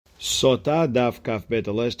Sotah Daf Kaf Bet.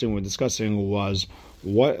 The last thing we're discussing was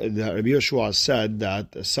what Rabbi Yeshua said,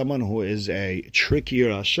 that someone who is a tricky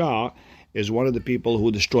Rasha is one of the people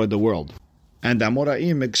who destroyed the world. And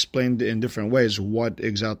Amoraim explained in different ways what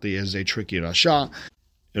exactly is a tricky Rasha.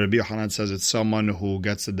 Rabbi Yochanan says it's someone who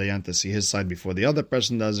gets the dayan to see his side before the other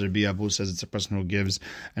person does. Rabbi Abu says it's a person who gives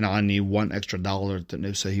an ani $1 extra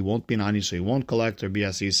so he won't be an ani, so he won't collect. Rabbi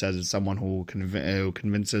Yassi says it's someone who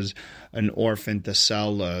convinces an orphan to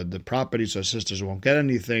sell the property so his sisters won't get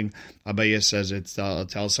anything. Abaye says it's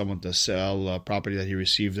tells someone to sell property that he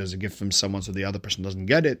received as a gift from someone so the other person doesn't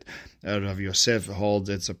get it. Rav Yosef holds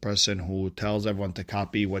it's a person who tells everyone to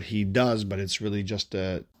copy what he does, but it's really just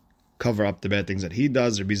cover up the bad things that he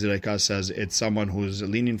does. Rabbi Zeraika says it's someone who's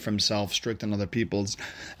lenient for himself, strict on other people's.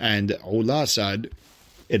 And Ula said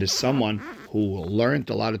it is someone who learned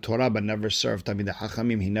a lot of Torah but never served Tamidei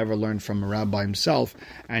Hachamim. He never learned from a rabbi himself,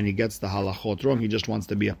 and he gets the halachot wrong. He just wants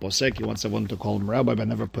to be a posek. He wants everyone to call him rabbi but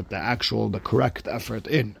never put the correct effort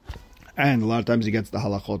in. And a lot of times he gets the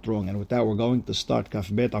halachot wrong. And with that, we're going to start Kaf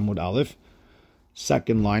Bet Amud Aleph,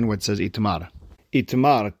 second line where it says Itmar.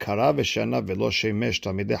 Itmar kara v'shana v'lo shemesh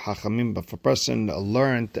tamidei hachamim. But if a person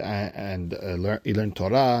learned he learned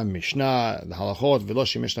Torah, Mishnah, the halachot, v'lo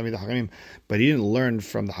shemesh tamidei hachamim, but he didn't learn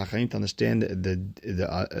from the hachamim to understand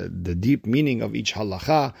the deep meaning of each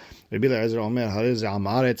halacha. Rabbi Eliezer Omer, Harez Am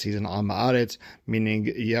Haaretz, he's an Am Haaretz, meaning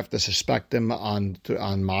you have to suspect him on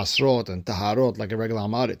Masrot and Taharot like a regular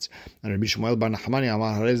Am Haaretz. And Rabbi Shmuel Bar Nachmani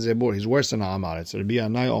Amar Harez Zebur, he's worse than Am Haaretz. Rabbi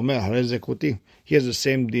Anai Omer Harez Kuti, he has the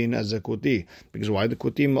same din as a Kuti. Because why? The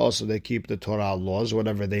Kutim also, they keep the Torah laws,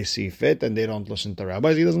 whatever they see fit, and they don't listen to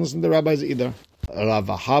rabbis. He doesn't listen to rabbis either. Rav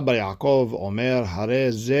Bar Yaakov Omer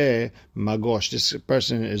Harez Magosh, this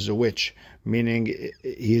person is a witch. Meaning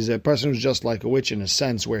he's a person who's just like a witch in a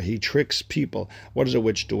sense where he tricks people. What does a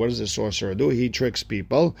witch do? What does a sorcerer do? He tricks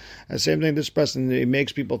people. And the same thing, this person, he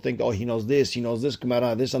makes people think, oh, he knows this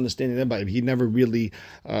Gemara, this understanding that, but he never really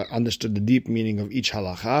understood the deep meaning of each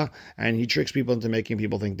halacha, and he tricks people into making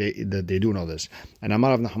people think that they do know this. And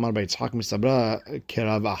Amar Rav Nachman bar Yitzchak Mistabra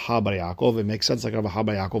Kerav Aha bar Yaakov, it makes sense like Rav Aha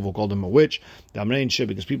bar Yaakov who called him a witch.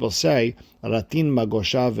 Because people say Ratin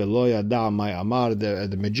Magosha velo yada may amar,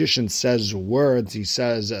 the magician says words, he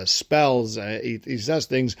says spells, he says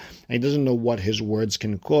things, and he doesn't know what his words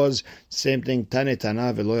can cause. Same thing, Tane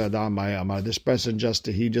Tana velo yada may amar, this person just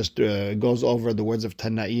goes over the words of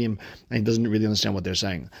Tanaim and he doesn't really understand what they're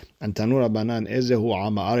saying. And Tanur Abanan Ezehu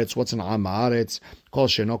Am Haaretz, what's an Am Haaretz? Kol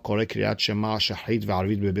sheno kore Kriyat Shema shachrit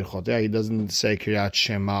v'arvit bebirchotea, he doesn't say Kriyat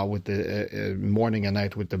Shema with the morning and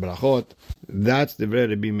night with the brachot. That's the very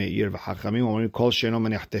Rabbi Meir v'Hachamim Omer kol sheno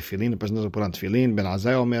menech tefillin, the person doesn't put on tefillin. Ben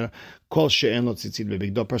Azai Omer kol she'en lo tzitzit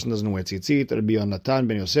bebigdo, the person doesn't wear tzitzit. Rabbi Yonatan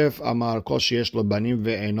ben Yosef Amar kol sheyesh lo banim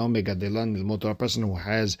ve'eno megadelan lilmod Torah, a person who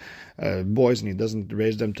has boys and he doesn't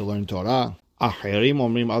raise them to learn Torah. Achirim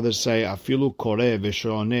Omrim, others say afilu koreh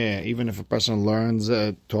v'shoneh, even if a person learns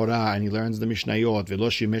Torah and he learns the Mishnayot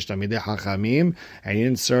v'lo shimesh tamidei hachamim, and he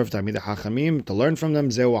didn't serve tamidei hachamim to learn from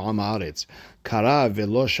them, zeu am haaretz. Kara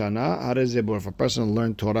v'lo shana harez zebur, if a person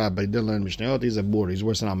learned Torah but he didn't learn Mishnayot, he's a bur, he's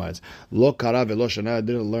worse than am haaretz. Lo kara v'lo shana,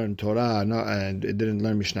 didn't learn Torah and didn't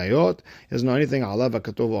learn Mishnayot, he doesn't know anything. Alav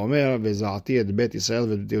ha'katov omer v'za'ati et bet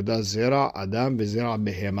Yisrael v'teudah zera adam v'zera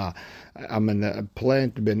behema, I'm a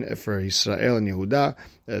plant for Israel and Yehuda,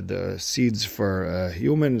 the seeds for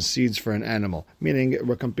human, seeds for an animal. Meaning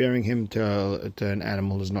we're comparing him to an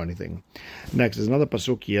animal who doesn't know anything. Next is another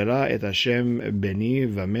pasuk, Yera et Hashem beni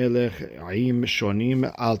v'melech aim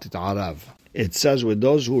shonim al tit'arav. It says, with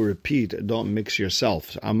those who repeat, don't mix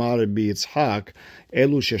yourself. Amar Rabbi Yitzchak,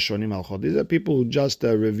 Elu sheshonim halachot. These are people who just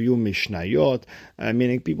review Mishnayot,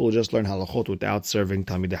 meaning people who just learn halachot without serving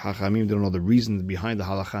Talmidei Hachamim. They don't know the reasons behind the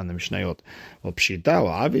halacha and the Mishnayot. Well, pshita,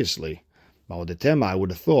 obviously. I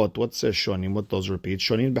would have thought, what's shonim? What those repeat?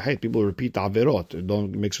 Shonim b'chait, people repeat averot.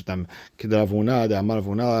 Don't mix with them. K'dravuna, the amar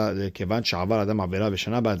avuna, the kevan sha'avar adam avera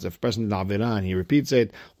v'shana b'ad. If a person did avera and he repeats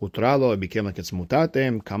it, utralo, it became like it's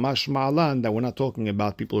mutatem. Kamash ma'alan, that we're not talking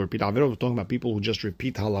about people who repeat averot. We're talking about people who just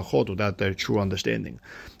repeat halachot without their true understanding.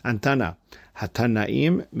 Antana.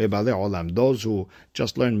 Hatanaim mebale olam, those who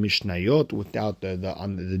just learn Mishnayot without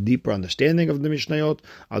the deeper understanding of the Mishnayot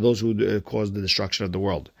are those who cause the destruction of the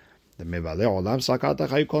world. The Mevalei Olam Sakata,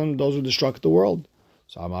 how you call them those who destruct the world?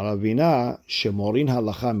 So Amar Ravina Shemorin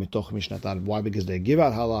Halacha Mitoch Mishnatan. Why? Because they give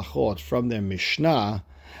out halachot from their Mishnah,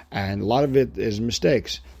 and a lot of it is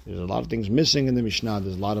mistakes. There's a lot of things missing in the Mishnah.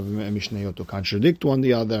 There's a lot of Mishnayot to contradict one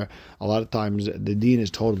the other. A lot of times the deen is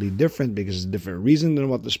totally different because it's a different reason than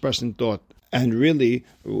what this person thought. And really,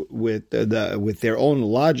 with their own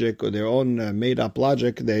logic or their own made-up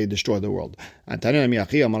logic, they destroy the world. And where do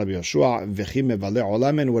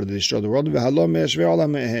they destroy the world?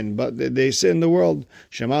 But they sit in the world.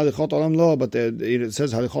 But it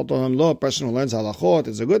says a person who learns halachot,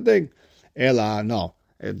 it's a good thing. No.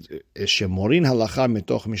 That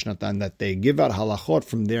they give out halachot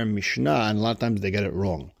from their Mishnah, and a lot of times they get it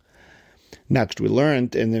wrong. Next, we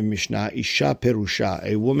learned in the Mishnah, Isha Perusha,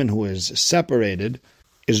 a woman who is separated,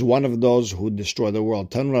 is one of those who destroy the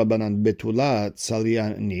world. Tan Rabbanan Betula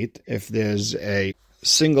Tzalianit, if there's a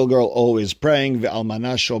single girl always praying,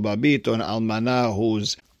 Ve'almana Shobabit, or an almana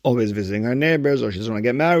who's always visiting her neighbors, or she doesn't want to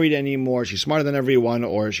get married anymore, she's smarter than everyone,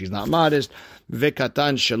 or she's not modest,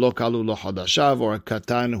 Ve'katan Shelo Kalu Lo Hadashav, or a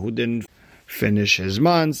katan who didn't finish his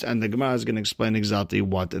months, and the Gemara is going to explain exactly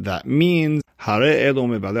what that means.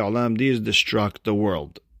 These destruct the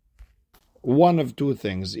world. One of two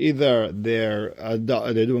things: either they're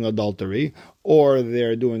doing adultery, or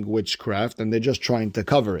they're doing witchcraft, and they're just trying to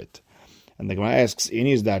cover it. And the Gemara asks,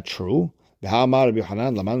 is that true? We learned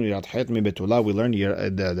here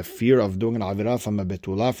the fear of doing an avira from a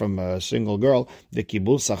betula, from a single girl, the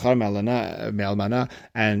kibul sachar me'almana,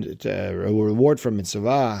 and a reward from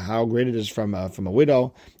mitzvah, how great it is from a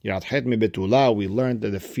widow. We learned that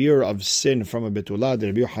the fear of sin from a betula, the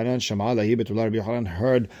Rabbi Yochanan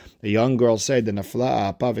heard a young girl say,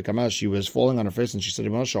 she was falling on her face, and she said,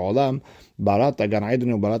 Barata Gan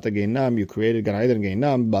Eden Barata Geinam, you created Gan Eden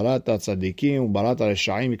Geinam, Barata Tzadikim, Barata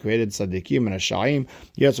Reshaim, you created Tzadikim and Reshaim,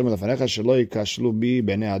 Yatzom Lefanecha Shelo Yikashlu Bi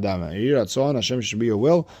Bnei Adam. Yiratzon, Hashem should be your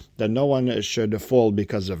will, that no one should fall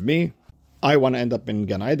because of me. I want to end up in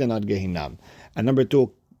Gan Eden, not Geinam. And number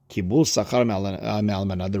two, Kibul Sachar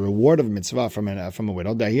Me'almana, the reward of mitzvah from a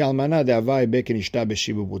widow. There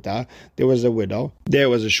was a widow. There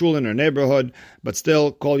was a shul in her neighborhood, but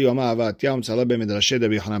still, but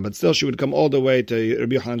still she would come all the way to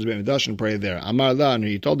Rabbi Yochanan's Beit Midrash and pray there. Amar la, and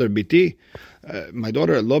he told her, Biti, my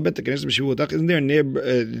daughter, isn't there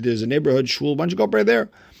there's a neighborhood shul? Why don't you go pray there?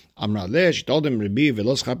 She told him,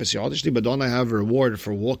 but don't I have a reward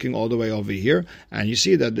for walking all the way over here? And you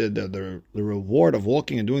see that the reward of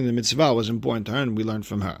walking and doing the mitzvah was important to her, and we learned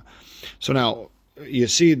from her. So now, you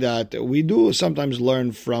see that we do sometimes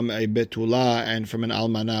learn from a betula and from an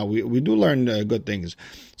almana. We do learn good things.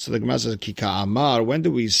 So the Gemara says, Kika Amar, when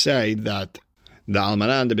do we say that the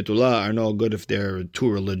almana and the betula are no good if they're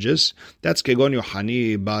too religious? That's kegon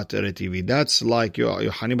Yohani bat Retivi. That's like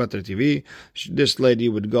Yohani bat Retivi. This lady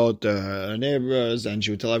would go to her neighbors and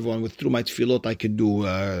she would tell everyone, through my tefillot I could do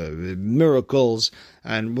miracles.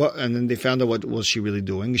 And then they found out what was she really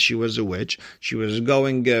doing. She was a witch. She was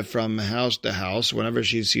going from house to house. Whenever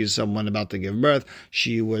she sees someone about to give birth,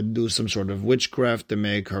 she would do some sort of witchcraft to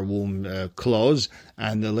make her womb close.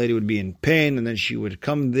 And the lady would be in pain, and then she would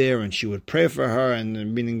come there and she would pray for her.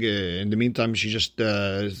 And meaning, in the meantime, she just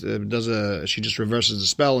reverses the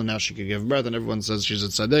spell, and now she could give birth. And everyone says she's a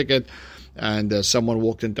tzaddiket. And someone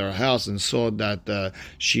walked into her house and saw that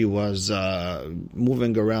she was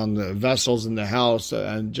moving around vessels in the house,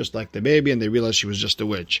 and just like the baby, and they realized she was just a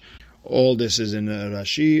witch. All this is in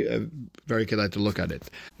Rashi. Very kedai to look at it.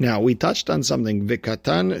 Now, we touched on something.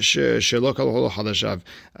 V'katan shelo kal hadashav.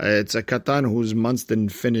 It's a katan whose months didn't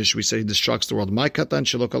finish. We say he destructs the world. My katan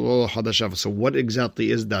shelo kal hadashav. So what exactly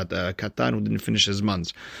is that? A katan who didn't finish his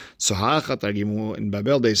months. So ha'achatargimu in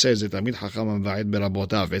Babel they say is a tamid hacham va'id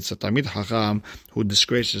berabotav. It's a tamid hacham who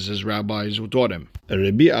disgraces his rabbis who taught him.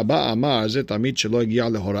 Rabbi Abba Amar ze tamid shelo gi'a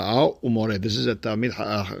lehora'ah umore. This is a tamid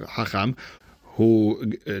hacham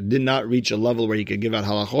who did not reach a level where he could give out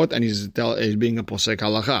halachot, and he's being a posek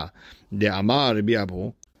halacha. De Amar Rabbi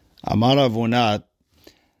Abu, Amar Avunat,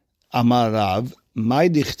 Amar Rav, my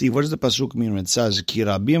dichti. What does the pasuk mean when it says ki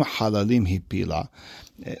rabim halalim hipila?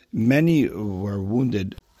 Many were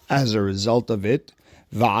wounded as a result of it.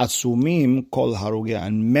 Va'asumim kol harugeh,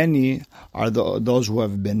 and many are those who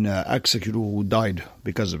have been executed, who died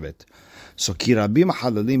because of it. So kirabim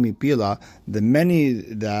halalim ipila, the many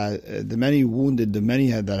wounded, the many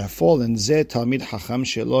that have fallen. Ze talmid hacham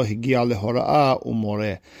shelo higia lehora'ah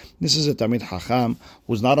umoreh. This is a talmid hacham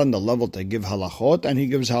who's not on the level to give halachot, and he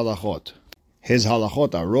gives halachot. His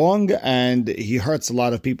halachot are wrong, and he hurts a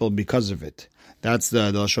lot of people because of it. That's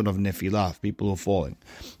the lashon of nefilah, people who are falling.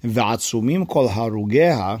 Va'atsumim kol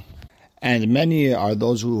harugeha. And many are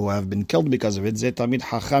those who have been killed because of it. That's a Talmid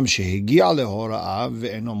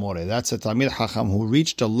Chacham who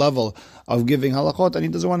reached a level of giving halachot, and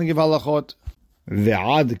he doesn't want to give halachot.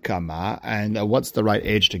 Ve'ad kama, and what's the right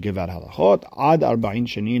age to give out halachot? Ad arba'in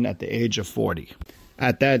shanin, at the age of 40.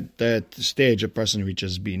 At that stage, a person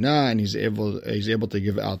reaches bina and he's able to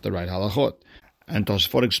give out the right halachot. And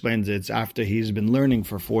Tosfot explains it's after he's been learning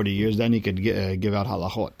for 40 years, then he could give out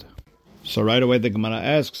halachot. So right away the Gemara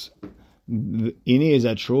asks, Ini, is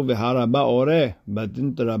that true? V'harabba ore, but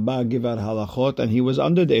didn't the Rabbah give out halachot and he was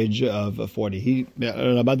under the age of 40?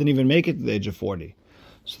 Rabbah didn't even make it to the age of 40.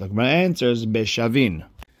 So the Gemara answers, Beshavin,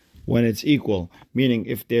 when it's equal. Meaning,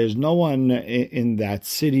 if there's no one in that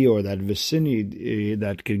city or that vicinity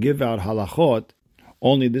that could give out halachot,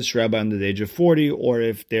 only this rabbi under the age of 40, or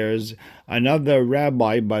if there's another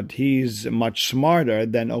rabbi but he's much smarter,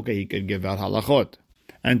 then okay, he could give out halachot.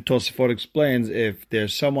 And Tosafot explains, if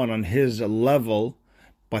there's someone on his level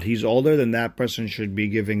but he's older, then that person should be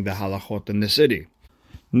giving the halachot in the city.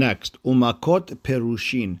 Next, umakot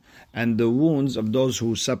perushin, and the wounds of those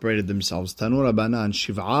who separated themselves. Tanur Abanan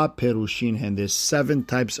shiv'a perushin, and there's 7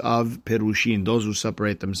 types of perushin, those who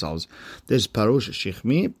separate themselves. There's parush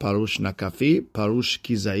shichmi, parush nakafi, parush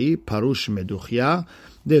kizai, parush meduchya.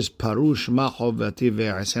 There's parush mahovati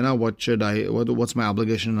ve'asena. What's my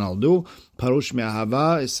obligation and I'll do? Parush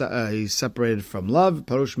me'ahava is separated from love.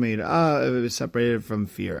 Parush me'irah is separated from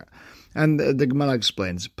fear. And the Gemara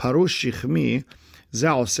explains, parush shichmi,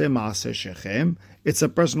 it's a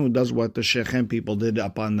person who does what the Shechem people did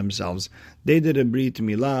upon themselves. They did a Brit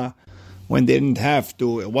Milah when they didn't have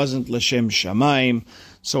to. It wasn't L'Shem Shamayim.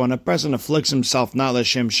 So when a person afflicts himself not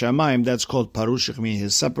L'Shem Shamayim, that's called Parush Shechmi. He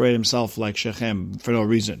separated himself like Shechem for no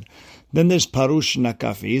reason. Then there's Parush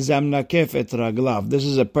Nakafi. Zam Nakef et Raglav. This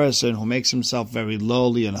is a person who makes himself very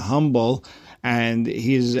lowly and humble, and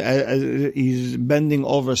he's bending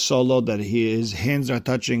over so low that his hands are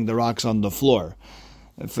touching the rocks on the floor.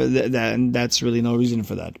 And that's really no reason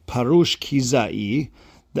for that. Parush Kizai,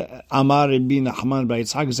 Amar bin Ahman by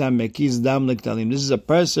Yitzhak Zam Mekiz Dam Liktalim. This is a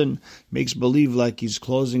person makes believe like he's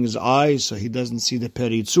closing his eyes so he doesn't see the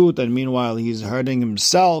peritzut, and meanwhile he's hurting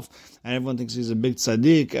himself, and everyone thinks he's a big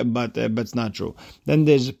tzaddik, but it's not true. Then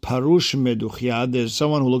there's Parush Meduchya. There's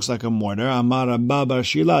someone who looks like a mortar. Amar Abba Bar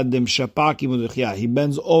Shila Dem Shapaki Meduchya. He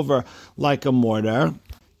bends over like a mortar,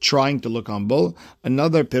 trying to look humble.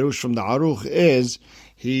 Another Perush from the Aruch is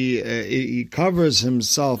he covers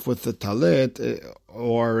himself with the talit,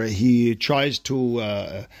 or he tries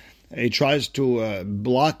to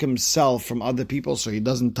block himself from other people so he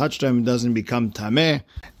doesn't touch them, doesn't become tameh,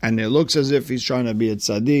 and it looks as if he's trying to be a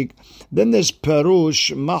tzaddik. Then there's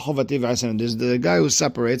Perush Machovati V'Asen. There's the guy who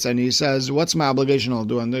separates and he says, what's my obligation I'll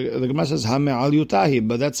do? And the Gemara says, Hame al yutahi,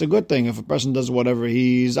 but that's a good thing if a person does whatever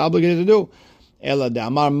he's obligated to do. Ela de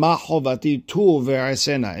amar machovati tu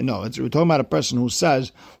ve'asena. No, we're talking about a person who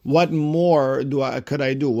says, what more could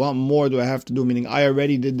I do? What more do I have to do? Meaning, I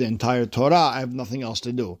already did the entire Torah. I have nothing else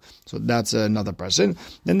to do. So that's another person.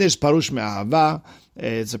 Then there's parush me'ahava.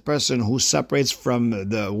 It's a person who separates from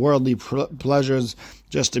the worldly pleasures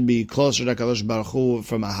just to be closer to Kadosh Baruch Hu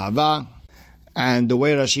from ahava. And the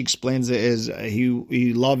way Rashi explains it is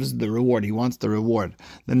he loves the reward. He wants the reward.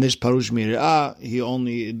 Then there's Parush Mir'ah.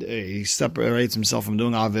 He separates himself from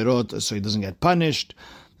doing Averot so he doesn't get punished.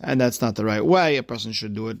 And that's not the right way. A person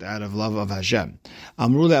should do it out of love of Hashem.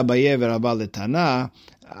 Amru le Abaye ve'Rabba le Tana.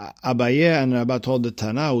 Abaye and Rabba told the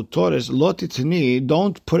Tana who taught us, Lo titni,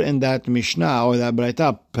 don't put in that Mishnah or that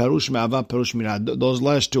Braita, Perush me'ava, Perush mirah, those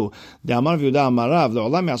last two. The Amar v'Yehuda Amarav, the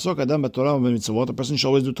Olam yasok adam b'Torah u'b'mitzvot, a person should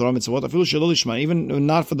always do Torah mitzvot, afilu shelo lishma, even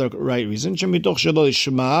not for the right reason, shemitoch shelo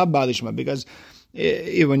lishma, ba lishma, because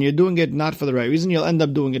when you're doing it not for the right reason, you'll end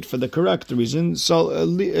up doing it for the correct reason, so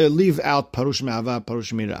leave out Perush me'ava,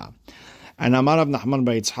 Perush mirah. And Amar Rav Nachman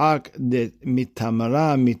bar Yitzhak, the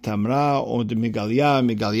mitamra, or the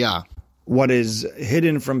migalya. What is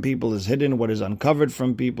hidden from people is hidden. What is uncovered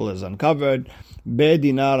from people is uncovered.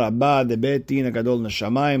 Bedina Rabba, the Betin Gadol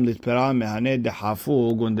Neshamayim, Litpera Mehane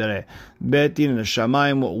Dehafu Gundere. Betin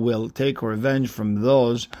Neshamayim will take revenge from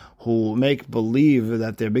those who make believe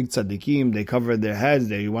that they're big tzaddikim. They cover their heads.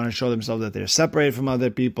 They want to show themselves that they're separated from other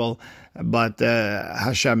people. But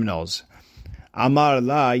Hashem knows. Amar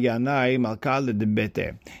la Yanai Malkal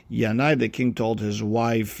Debete. Yanai, the king, told his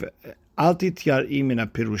wife, Al tityar'i min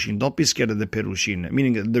pirushin. Don't be scared of the pirushin.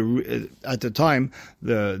 Meaning, at the time,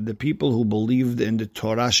 the people who believed in the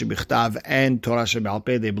Torah shebichtav and Torah shebe'al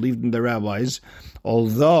peh, they believed in the rabbis.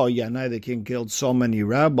 Although Yanai, the king, killed so many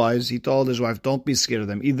rabbis, he told his wife, don't be scared of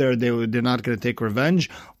them. Either they're not going to take revenge,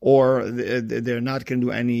 or they're not going to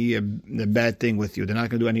do any bad thing with you. They're not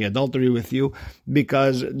going to do any adultery with you,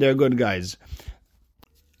 because they're good guys.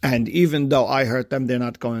 And even though I hurt them, they're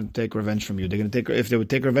not going to take revenge from you. They're going to take. If they would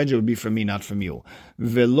take revenge, it would be from me, not from you.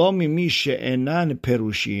 Velo mimi she'enan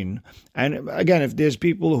perushin. And again, if there's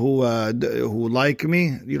people who like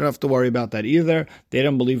me, you don't have to worry about that either. They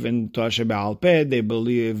don't believe in Torah Shebe'al Peh. They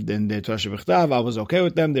believed in the Torah Shebichtav. I was okay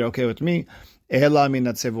with them. They're okay with me.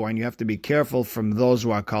 And you have to be careful from those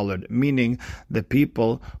who are colored, meaning the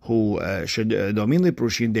people who should dominly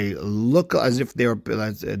prushin, they look as if they're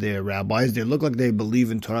rabbis. They look like they believe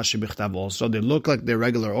in Torah Shebichtav also. They look like they're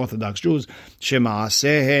regular Orthodox Jews.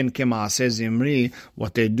 Shema'asehen kema'aseh Zimri,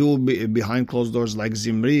 what they do behind closed doors like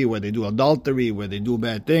Zimri, where they do adultery, where they do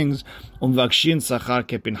bad things. Umvakshin sachar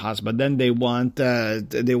ke Pinchas, but then they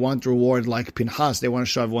want reward like Pinchas. They want to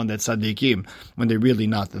show everyone that tzaddikim when they're really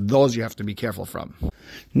not. Those you have to be careful from.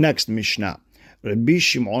 Next Mishnah. Rabbi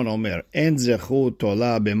Shimon Omer, En zechut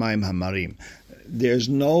tola b'mayim hamarim. There's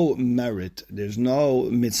no merit, there's no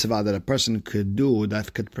mitzvah that a person could do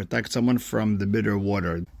that could protect someone from the bitter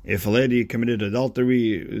water. If a lady committed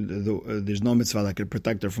adultery, there's no mitzvah that could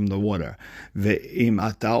protect her from the water. If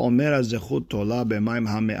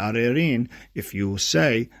you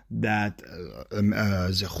say that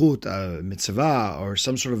zechut, mitzvah, or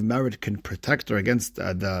some sort of merit can protect her against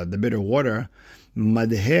the bitter water, you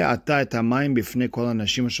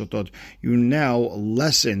now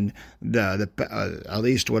lessen at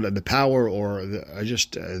least the power or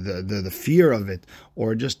the fear of it,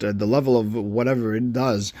 or just the level of whatever it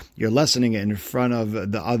does. You're lessening it in front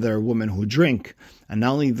of the other women who drink. And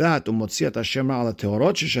not only that,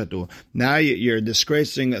 now you're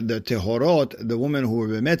disgracing the tehorot, the women who were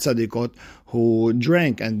tzadikot, who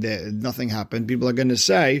drank and nothing happened. People are going to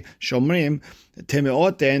say, Shomrim,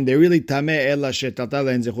 temeoten, they really tameh ela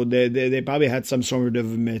shetatah, they probably had some sort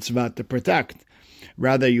of mitzvah to protect.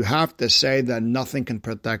 Rather, you have to say that nothing can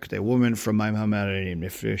protect a woman from Mayim HaMe'arerim.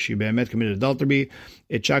 If she be'emet committed adultery,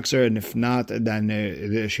 it checks her, and if not,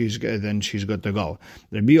 then she's good to go.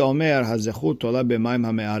 Rabbi Omer hazechut tola b'Mayim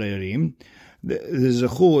HaMe'arerim. The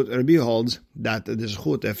zechut, Rabbi holds that the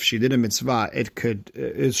zechut, if she did a mitzvah, it could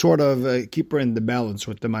sort of keep her in the balance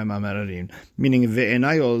with the Mayim HaMe'arerim. Meaning,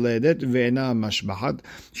 ve'ena yoledet, ve'ena mashbahat.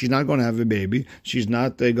 She's not going to have a baby. She's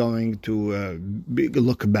not going to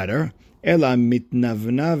look better. Ela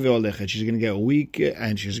mitnavna ve'olechet. She's going to get weak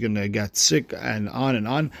and she's going to get sick and on.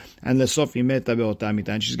 And lesofi meta be'ota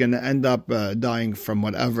mita. And she's going to end up dying from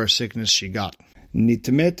whatever sickness she got.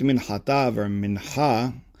 Nitmet minchatav or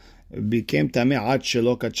mincha became tameh ad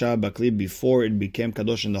shelo kacha bakli, before it became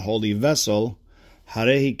kadosh in the holy vessel.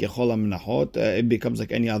 Harehi kechol minachot. It becomes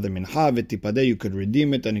like any other mincha. V'tipadeh, you could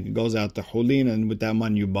redeem it, and it goes out to chulin, and with that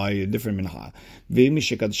money you buy a different mincha. V'imi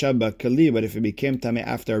shekadasha bakli, but if it became tameh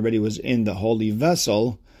after already was in the holy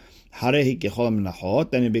vessel, harehi kechol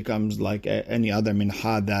minachot, then it becomes like any other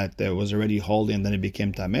mincha that was already holy, and then it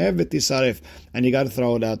became tameh. V'tisaref, and you got to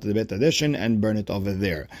throw it out to the bet addition and burn it over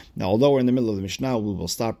there. Now, although we're in the middle of the Mishnah, we will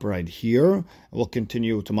stop right here. We'll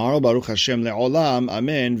continue tomorrow. Baruch Hashem le'olam.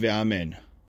 Amen ve'amen.